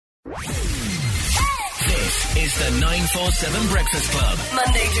This is the 947 Breakfast Club.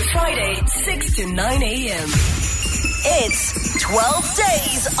 Monday to Friday, 6 to 9 a.m. It's 12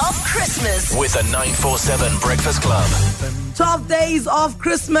 days of Christmas With the 947 Breakfast Club. 12 days of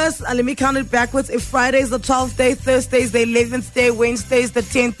Christmas. And let me count it backwards. If Friday is the 12th day, Thursday is the 11th day, Wednesday is the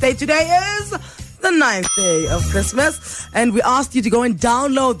 10th day. Today is the 9th day of Christmas. And we asked you to go and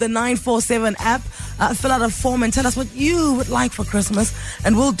download the 947 app, fill out a form and tell us what you would like for Christmas.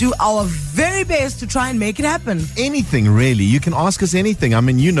 And we'll do our very best to try and make it happen. Anything, really. You can ask us anything. I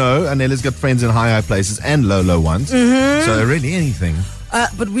mean, you know, Anela's got friends in high places and low ones. So really anything.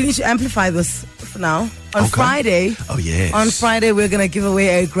 But we need to amplify this for now. On Friday, Oh, yes. on Friday, we're going to give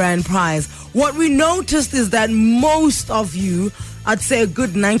away a grand prize. What we noticed is that most of you, I'd say a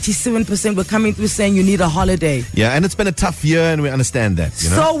good 97%, were coming through saying you need a holiday. Yeah, and it's been a tough year, and we understand that, you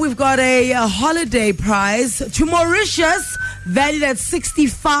know? So we've got a holiday prize to Mauritius, valued at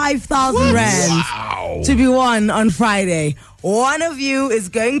 65,000 rand. Wow. To be won on Friday. One of you is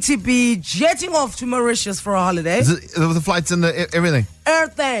going to be jetting off to Mauritius for a holiday. Is it, the flights and everything?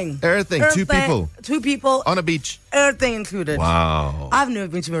 Everything. Everything. Two people. Two people. On a beach. Everything included. Wow. I've never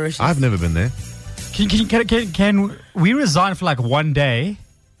been to Mauritius. I've never been there. Can we resign for like one day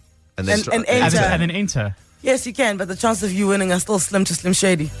And then, And enter. and then enter? Yes, you can, but the chances of you winning are still slim to slim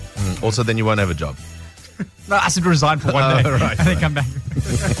shady. Also, then you won't have a job. No, I said resign for one day right, and then come back.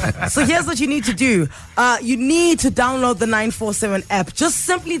 So here's what you need to do. You need to download the 947 app. Just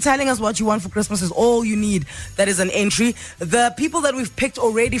simply telling us what you want for Christmas is all you need. That is an entry. The people that we've picked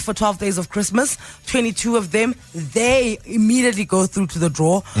already for 12 days of Christmas, 22 of them, they immediately go through to the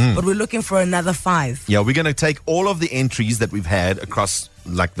draw. But we're looking for another 5 Yeah, we're going to take all of the entries that we've had across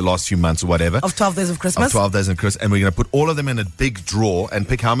like the last few months or whatever. of 12 days of Christmas. Of 12 days of Christmas. And we're going to put all of them in a big draw and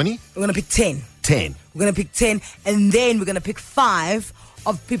pick how many? We're going to pick 10. 10. We're going to pick 10, and then we're going to pick 5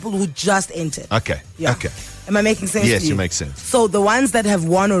 of people who just entered. Okay. Yeah. Okay. Am I making sense Yes, to you? you make sense. So the ones that have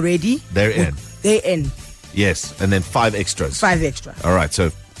won already, They're in. they're in. Yes. And then 5 extras. 5 extra. All right.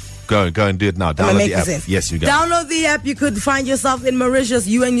 So go and do it now. Am I Download the making app. sense? Yes, you go. Download the app. You could find yourself in Mauritius,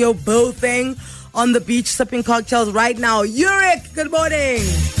 you and your beau thing, on the beach sipping cocktails right now. Yurick, good morning.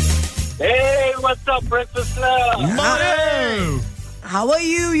 Hey, what's up, Breakfast Club? Morning. How are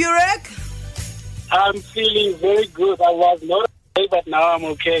you, Yurick? I'm feeling very good. I was not okay, but now I'm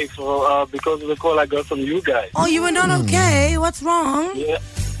okay because of the call I got from you guys. Oh, you were not okay. What's wrong? Yeah,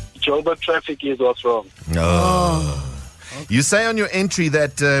 Joburg traffic is what's wrong. Oh. You say on your entry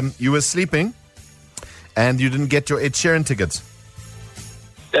that you were sleeping and you didn't get your Ed Sheeran tickets.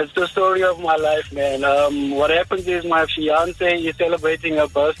 That's the story of my life, man. What happens is my fiance is celebrating her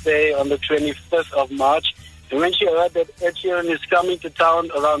birthday on the 25th of March. And when she heard that Ed Sheeran is coming to town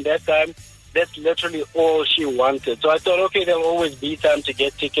around that time, that's literally all she wanted. So I thought, okay, there'll always be time to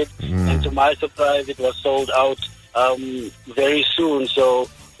get tickets. And to my surprise, it was sold out very soon. So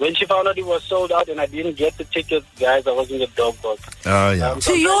when she found out it was sold out and I didn't get the tickets, guys, I was in the dog box. Oh, yeah.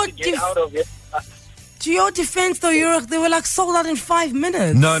 To your get out of it. To your defense, though, Yurick, they were like sold out in 5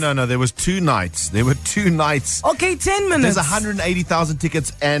 minutes. No. There was 2 nights. There were 2 nights. Okay, 10 minutes. There's 180,000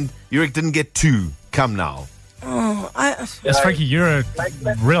 tickets and Yurick didn't get 2. Come now. Yes, Frankie, you're a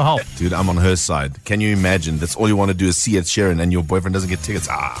real help. Dude, I'm on her side. Can you imagine? That's all you want to do is see Ed Sheeran and your boyfriend doesn't get tickets.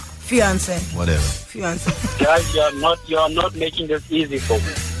 Fiance. Whatever. Guys, you're not making this easy for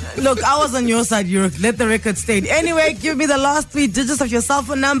me. Look, I was on your side, Yurick. Let the record state. Anyway, give me the last 3 digits of your cell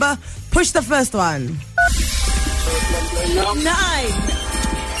phone number. Push the first one. 9.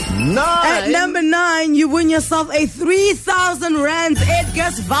 9. At number 9, you win yourself a 3,000 rand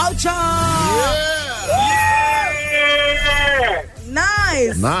Edgars voucher.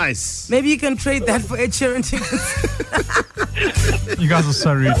 Nice. Nice. Maybe you can trade that for Ed Sheeran tickets. You guys are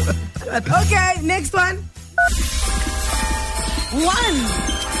so rude. Okay, next one.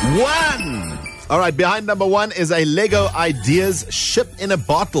 1. All right, behind number 1 is a Lego Ideas ship in a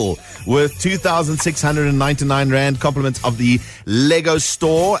bottle worth 2,699 rand. Compliments of the Lego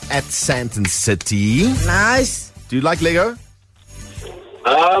store at Sandton City. Nice. Do you like Lego?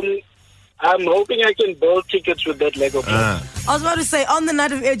 I'm hoping I can build tickets with that Lego piece. I was about to say, on the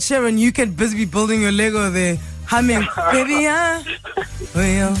night of Ed Sheeran, you can busy be building your Lego there, humming, baby, I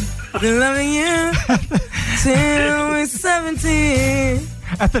will be loving you till we're 17.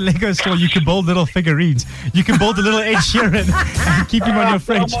 At the Lego store, you can build little figurines. You can build a little Ed Sheeran and keep him on your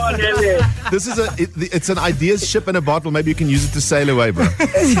fridge. Come on, Elliot. This is it's an Ideas ship in a bottle. Maybe you can use it to sail away, bro.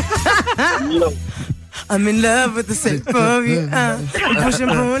 Yo, I'm in love with the shape of you. Push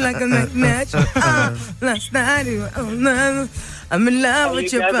and pull like a magnet. Last night, I'm in love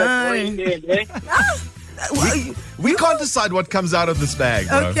with you your guys are body. going there, eh? We can't decide what comes out of this bag,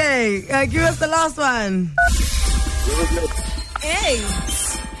 bro. Okay, give us the last one. Hey.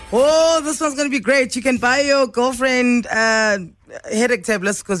 Oh, this one's going to be great. You can buy your girlfriend headache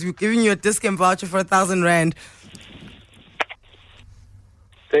tablets because we're giving you a Dischem voucher for 1,000 rand.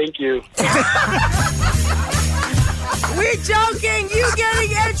 Thank you. We're joking. You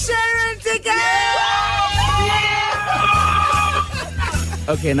getting Ed Sheeran tickets?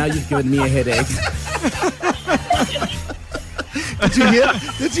 Okay, now you've given me a headache. Did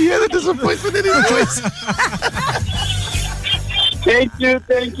you hear the disappointment in his voice? Thank you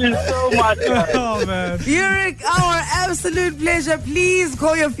so much. Oh, man. Yurick, our absolute pleasure. Please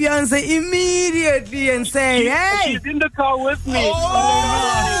call your fiance immediately and say, hey. She's in the car with me.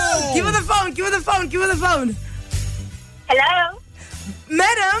 Oh. Give her the phone. Hello?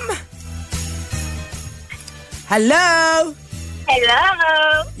 Madam. Hello.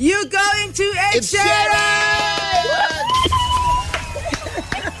 Hello? You going to Ed Sheeran?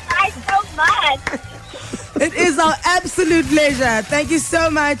 Thanks so much. It is our absolute pleasure. Thank you so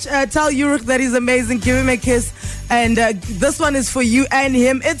much. Tell Yurick that he's amazing. Give him a kiss. And this one is for you and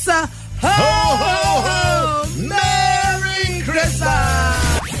him. It's a ho, ho, ho. Merry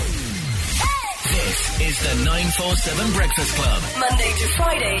Christmas. This is the 947 Breakfast Club. Monday to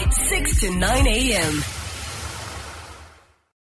Friday, 6 to 9 a.m.